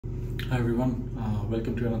Hi everyone,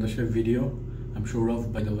 welcome to another shave video. I'm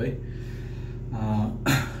Shourav, by the way.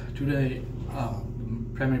 Today, the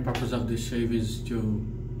primary purpose of this shave is to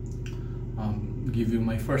give you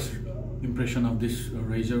my first impression of this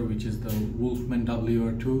razor, which is the Wolfman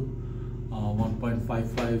WR-2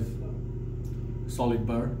 1.55 solid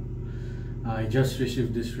bar. I just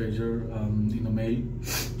received this razor in the mail.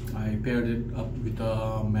 I paired it up with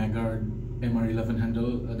a Magard MR11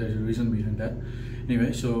 handle. There's a reason behind that.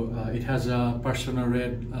 Anyway, so it has a Personna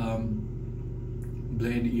red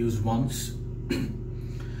blade used once.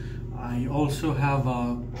 I also have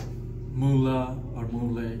a Muhle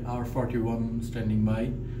R41 standing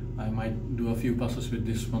by. I might do a few passes with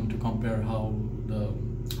this one to compare how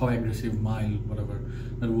aggressive, mild, whatever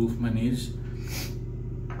the Wolfman is.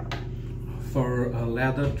 For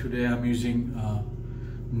leather today, I'm using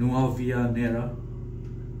Nuavia Nera,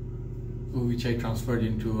 which I transferred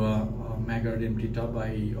into a Magard empty tub.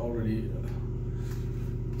 I already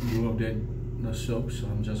blew up the soap, so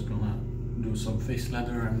I'm just gonna do some face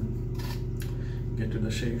lather and get to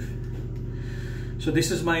the shave. So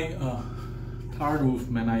this is my third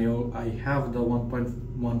Wolfman. I have the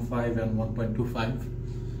 1.15 and 1.25.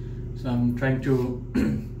 So I'm trying to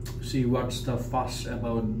see what's the fuss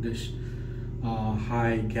about this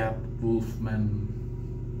high gap Wolfman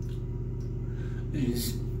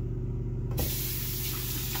is.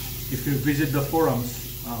 If you visit the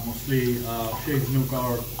forums, mostly Shave Nook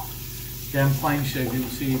or Damn Fine Shave, you'll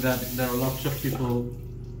see that there are lots of people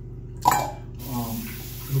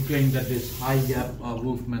who claim that this high gap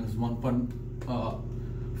Wolfman is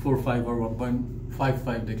 1.45 or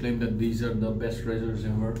 1.55. They claim that these are the best razors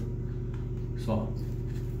ever. So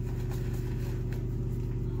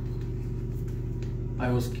I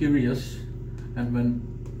was curious, and when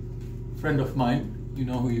a friend of mine, you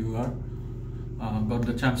know who you are, got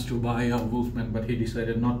the chance to buy a Wolfman, but he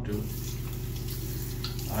decided not to.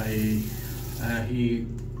 He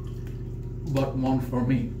bought one for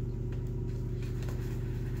me.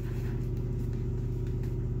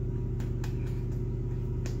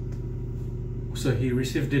 So he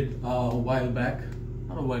received it a while back,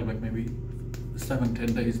 not a while back, maybe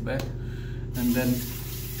 7-10 days back, and then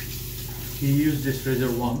he used this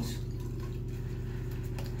razor once.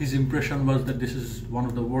 His impression was that this is one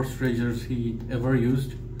of the worst razors he ever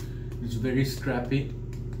used. It's very scrappy,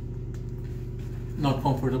 not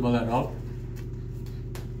comfortable at all.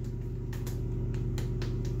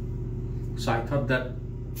 So I thought that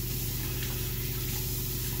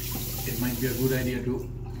it might be a good idea to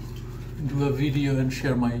do a video and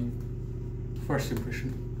share my first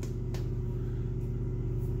impression.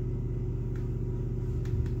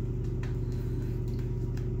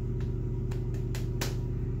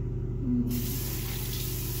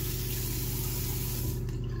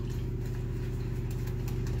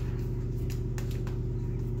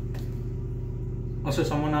 Also,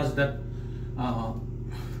 someone asked that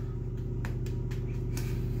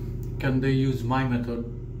can they use my method,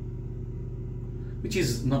 which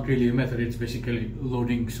is not really a method, it's basically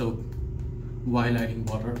loading soap while adding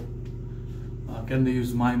water. Can they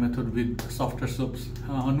use my method with softer soaps?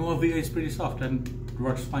 Nuavia is pretty soft and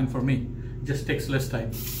works fine for me. It just takes less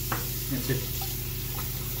time. That's it.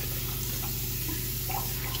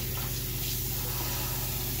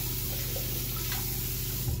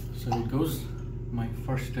 So it goes. My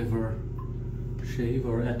first ever shave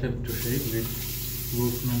or attempt to shave with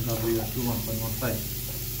Wolfman WR-2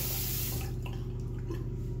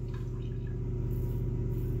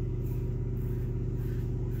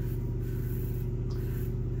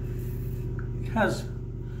 It has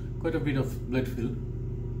quite a bit of blade fill,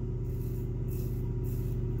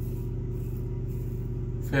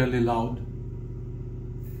 fairly loud.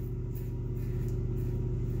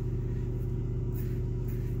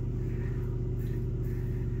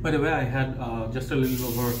 By the way, I had just a little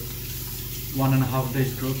over 1.5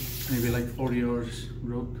 days growth, maybe like 40 hours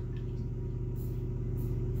growth.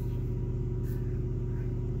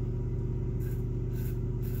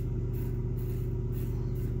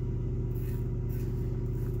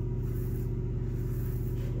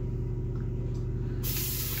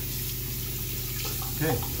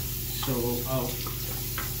 Okay, so I'll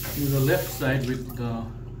do the left side with the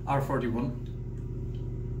R41.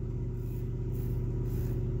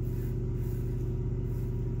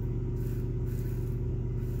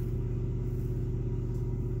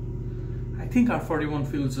 I think R41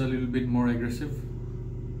 feels a little bit more aggressive.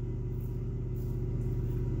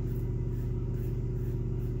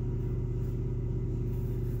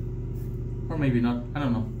 Or maybe not, I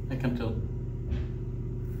don't know, I can't tell.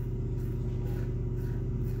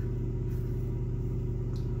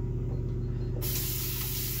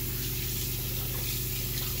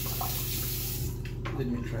 Let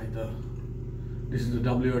me try this is the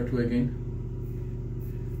WR-2 again.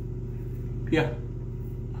 Yeah,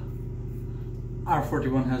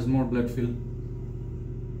 R41 has more blood fill.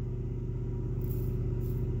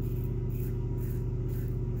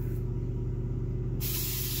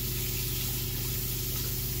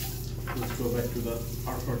 Let's go back to the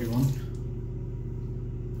R41.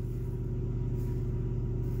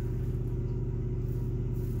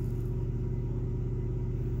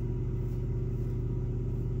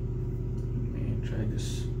 Let me try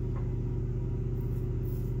this.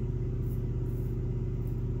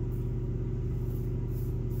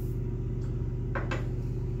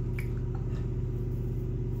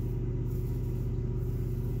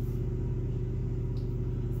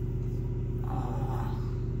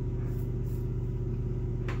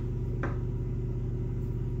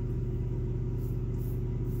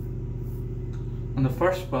 On the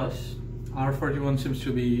first pass, R41 seems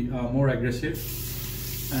to be more aggressive,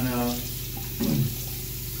 and the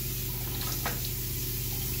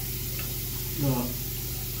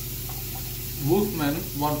Wolfman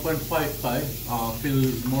 1.55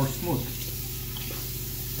 feels more smooth.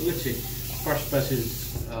 So let's see. First pass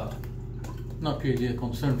is not really a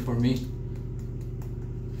concern for me.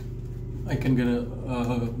 I can get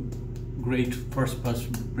a great first pass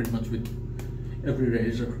pretty much with every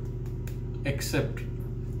razor, except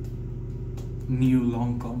new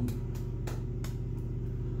long comb.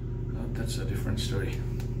 That's a different story.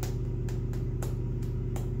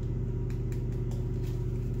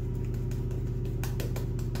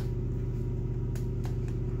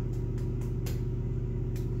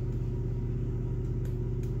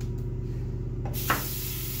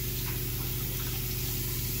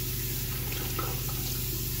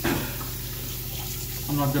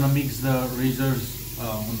 I'm not gonna mix the razors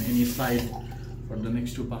on any side for the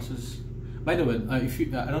next two passes. By the way,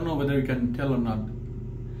 I don't know whether you can tell or not.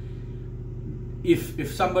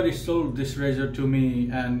 If somebody sold this razor to me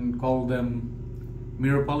and called them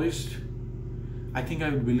mirror polished, I think I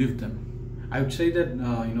would believe them. I would say that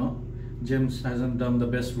you know, James hasn't done the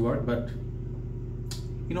best work, but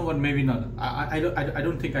you know what? Maybe not. I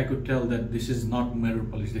don't think I could tell that this is not mirror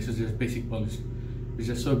polish. This is just basic polish. It's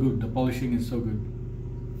just so good. The polishing is so good.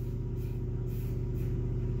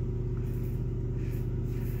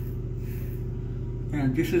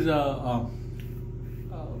 And this is a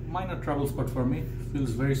minor trouble spot for me.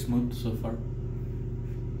 Feels very smooth so far.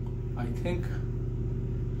 I think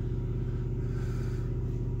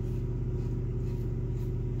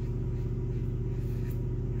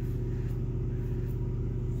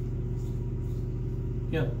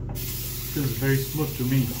yeah, feels very smooth to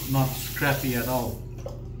me, not scrappy at all.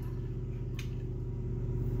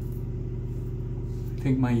 I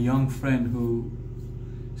think my young friend who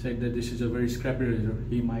said that this is a very scrappy razor,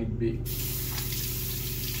 he might be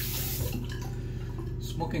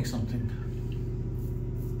smoking something.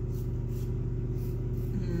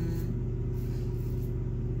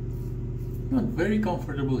 Not very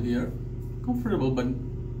comfortable here. Comfortable, but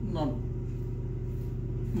not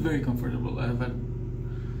very comfortable. I have had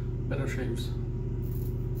better shaves.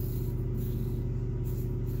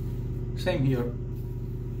 Same here.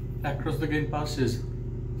 Across the grain pass is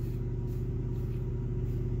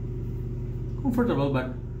comfortable,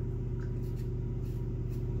 but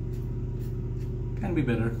can be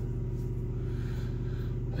better.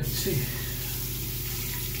 Let's see.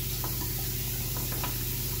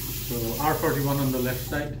 So R41 on the left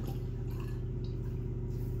side.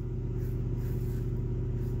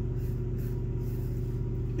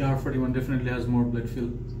 The R41 definitely has more blood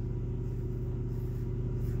fill.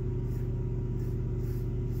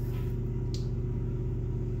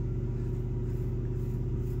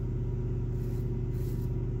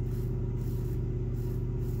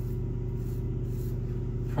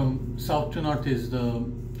 From south to north is the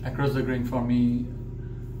across the grain for me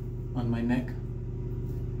on my neck.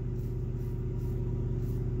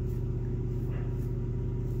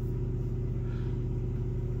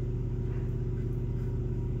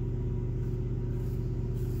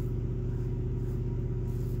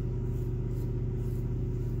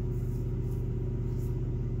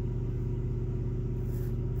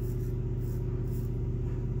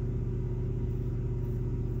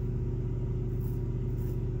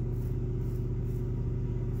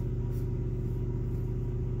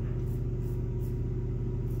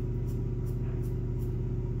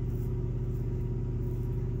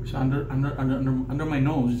 So under my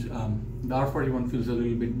nose, the R41 feels a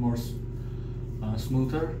little bit more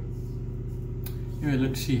smoother. Anyway,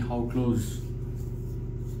 let's see how close.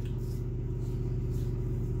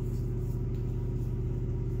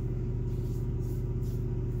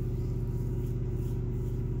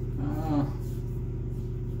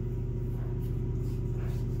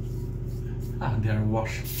 and they are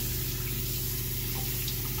washed.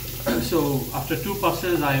 So after 2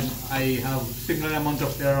 passes, I have similar amount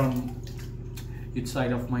of hair on each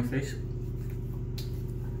side of my face.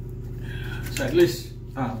 So at least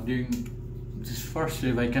during this first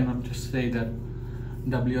shave, I cannot just say that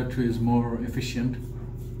WR-2 is more efficient.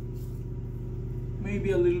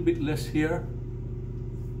 Maybe a little bit less here.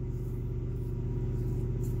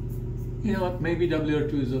 You know what, maybe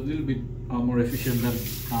WR-2 is a little bit more efficient than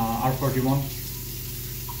R41.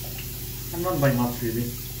 And not by much really.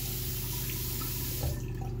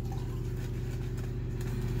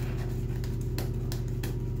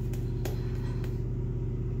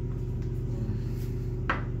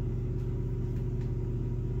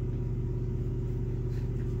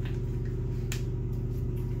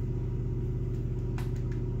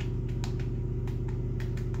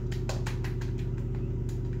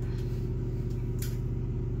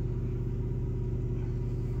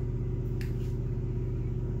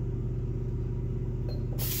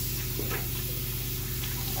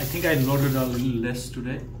 I think I loaded a little less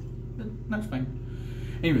today, but that's fine.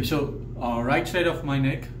 Anyway, so right side of my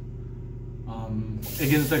neck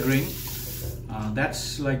against the grain,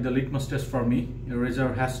 that's like the litmus test for me. Your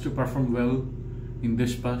razor has to perform well in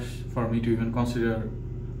this pass for me to even consider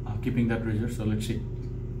keeping that razor. So let's see.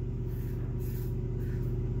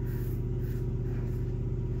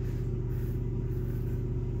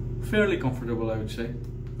 Fairly comfortable, I would say.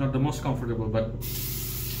 Not the most comfortable, but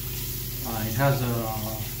it has a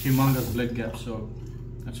humongous blade gap, so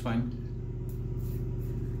that's fine.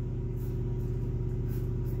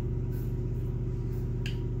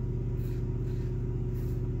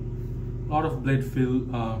 A lot of blade fill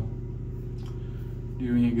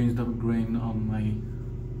during against the grain on my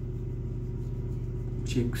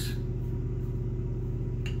cheeks.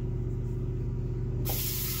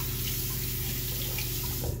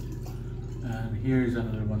 And here is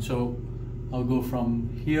another one. So I'll go from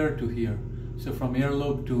here to here. So from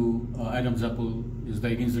earlobe to Adam's apple is the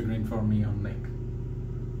against the grain for me on neck.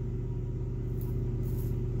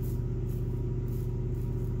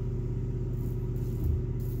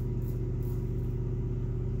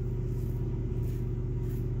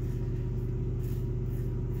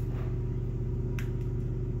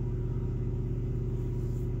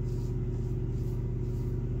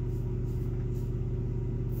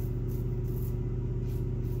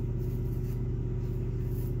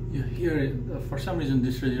 Yeah, here for some reason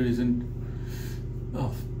this razor isn't.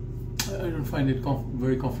 I don't find it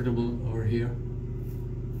very comfortable over here.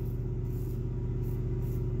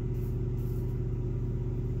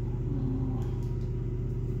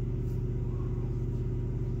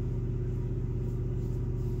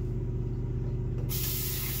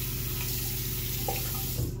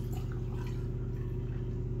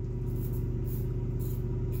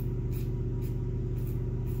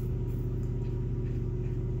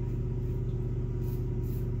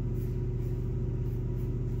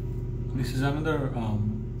 This is another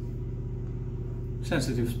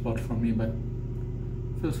sensitive spot for me, but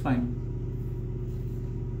feels fine.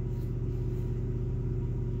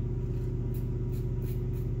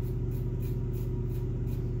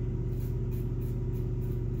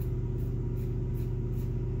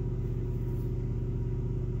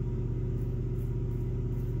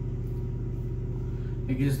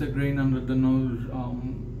 Against the grain under the nose,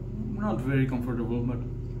 not very comfortable, but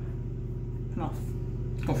enough.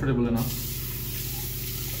 Comfortable enough.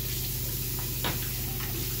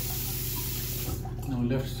 Now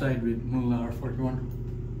left side with Muhle R41.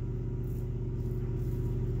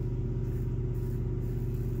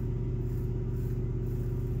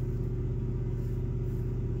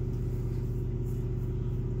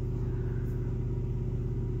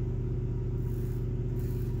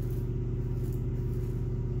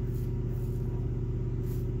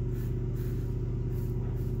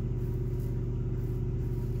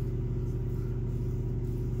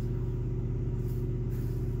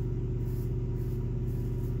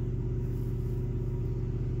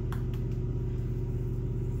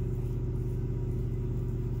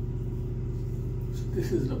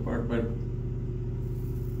 This is the part where it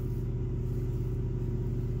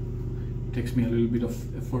takes me a little bit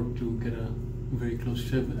of effort to get a very close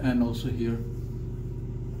shave, and also here.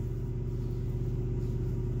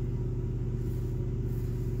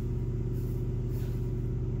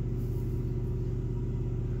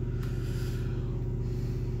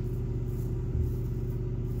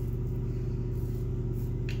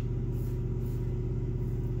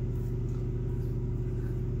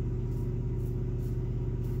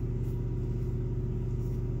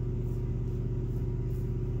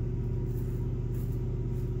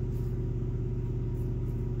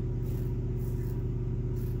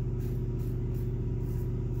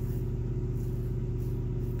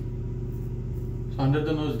 Under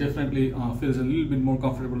the nose definitely feels a little bit more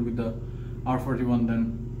comfortable with the R41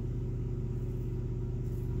 than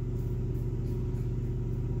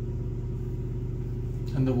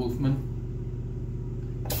the Wolfman.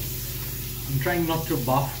 I'm trying not to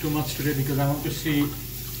buff too much today because I want to see.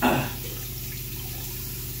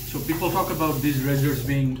 So people talk about these razors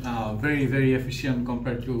being very efficient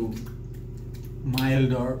compared to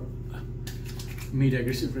mild or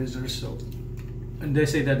mid-aggressive razors. So, and they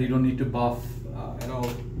say that you don't need to buff at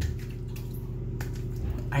all.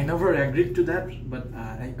 I never agreed to that, but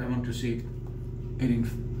I want to see it in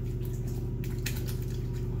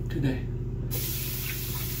today.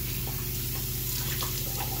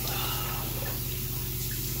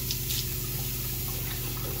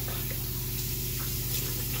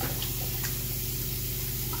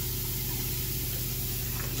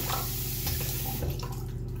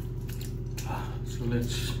 So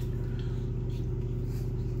let's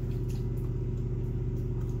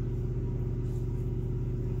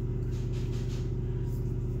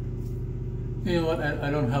you know what,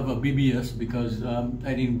 I don't have a BBS because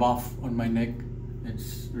I didn't buff on my neck.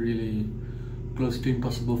 It's really close to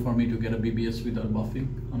impossible for me to get a BBS without buffing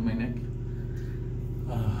on my neck.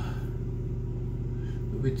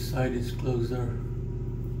 Which side is closer?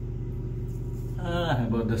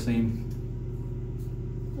 About the same.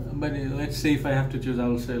 But let's say if I have to choose, I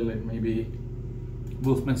will say like maybe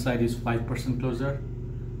Wolfman side is 5% closer.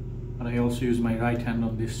 But I also use my right hand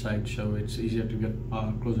on this side, so it's easier to get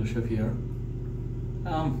closer shave here.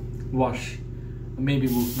 Wash, maybe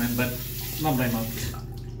Wolfman, but not by much.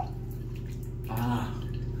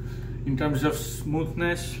 In terms of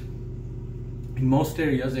smoothness, in most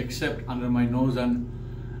areas except under my nose and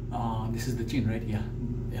this is the chin, right? Yeah.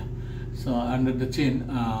 So under the chin,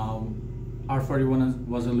 R41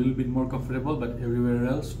 was a little bit more comfortable, but everywhere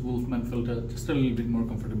else, Wolfman felt just a little bit more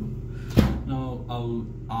comfortable. Now I'll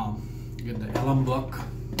get the alum block.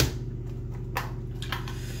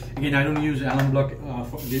 Again, I don't use alum block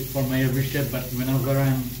for my every shave, but whenever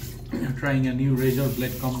I'm trying a new razor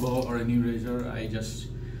blade combo or a new razor, I just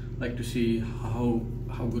like to see how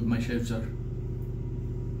good my shaves are.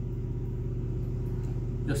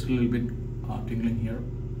 Just a little bit tingling here.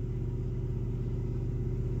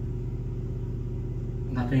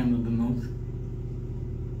 Nothing under the nose.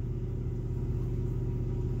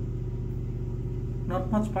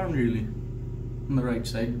 Not much burn really on the right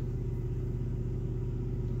side.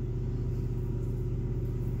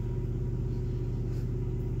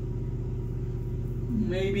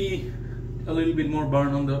 Maybe a little bit more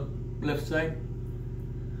burn on the left side.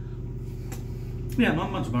 Yeah,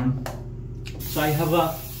 not much burn. So I have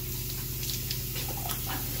a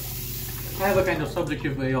kind of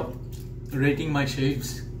subjective way of rating my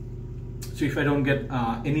shaves. So if I don't get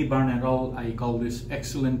any burn at all, I call this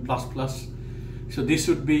excellent plus plus. So this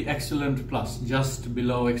would be excellent plus, just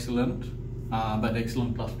below excellent, but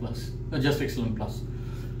excellent plus plus, just excellent plus.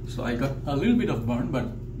 So I got a little bit of burn, but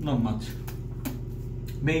not much.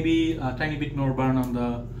 Maybe a tiny bit more burn on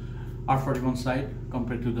the R41 side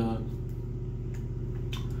compared to the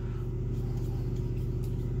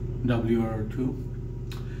WR-2.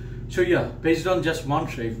 So yeah, based on just one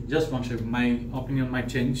shave, my opinion might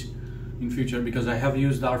change in future because I have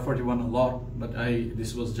used the R41 a lot, but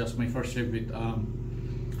this was just my first shave with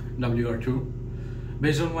WR-2.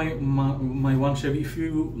 Based on my one shave, if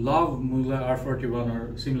you love Muhle R41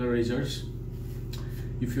 or similar razors,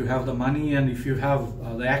 if you have the money and if you have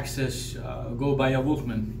the access, go buy a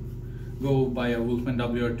Wolfman. Go buy a Wolfman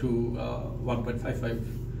WR-2 1.55.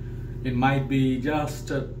 It might be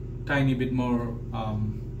just a tiny bit more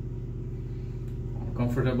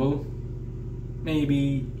comfortable,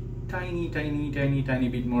 maybe tiny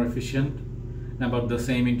bit more efficient, and about the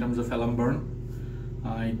same in terms of alum burn.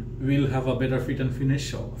 It will have a better fit and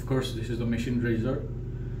finish. So of course this is the machine razor,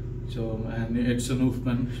 so and it's a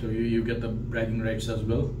Wolfman, so you get the bragging rights as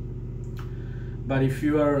well. But if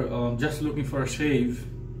you are just looking for a shave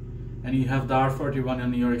and you have the R41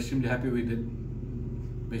 and you're extremely happy with it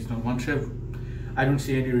based on one shave, I don't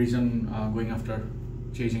see any reason going after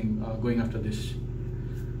this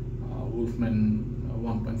Wolfman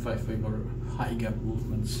 1.55 or high gap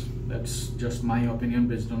Wolfmans. That's just my opinion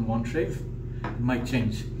based on one shave. It might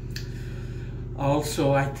change.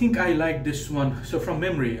 Also, I think I like this one. So from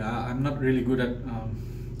memory, I'm not really good at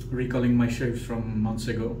recalling my shaves from months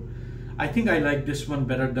ago. I think I like this one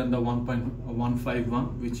better than the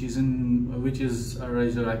 1.151, which is a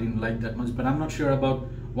razor I didn't like that much. But I'm not sure about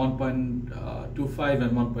 1.25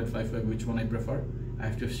 and 1.55, which one I prefer. I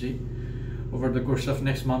have to see. Over the course of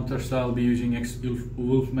next month or so, I'll be using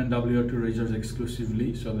Wolfman WR2 razors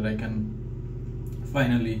exclusively so that I can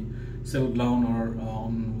finally sell down or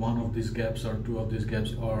on one of these gaps or two of these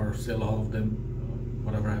gaps, or sell all of them.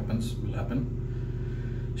 Whatever happens will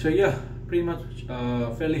happen. So yeah, pretty much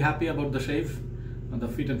fairly happy about the shave and the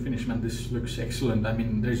fit and finish. Man, this looks excellent. I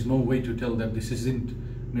mean, there's no way to tell that this isn't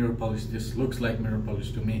mirror polish. This looks like mirror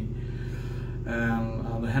polish to me.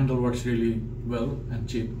 And the handle works really well and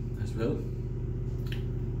cheap as well.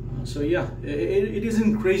 So yeah, it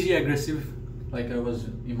isn't crazy aggressive like I was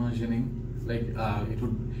imagining. Like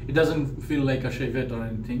it doesn't feel like a shavette or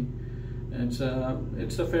anything. It's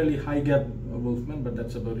a fairly high gap Wolfman, but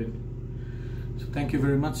that's about it. So thank you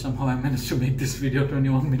very much. Somehow I managed to make this video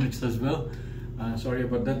 21 minutes as well. Sorry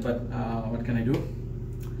about that, but what can I do?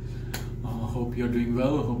 Hope you're doing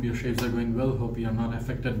well. Hope your shaves are going well. Hope you're not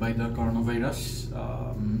affected by the coronavirus.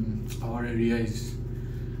 Our area is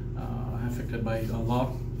affected by a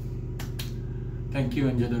lot. Thank you.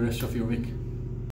 Enjoy the rest of your week.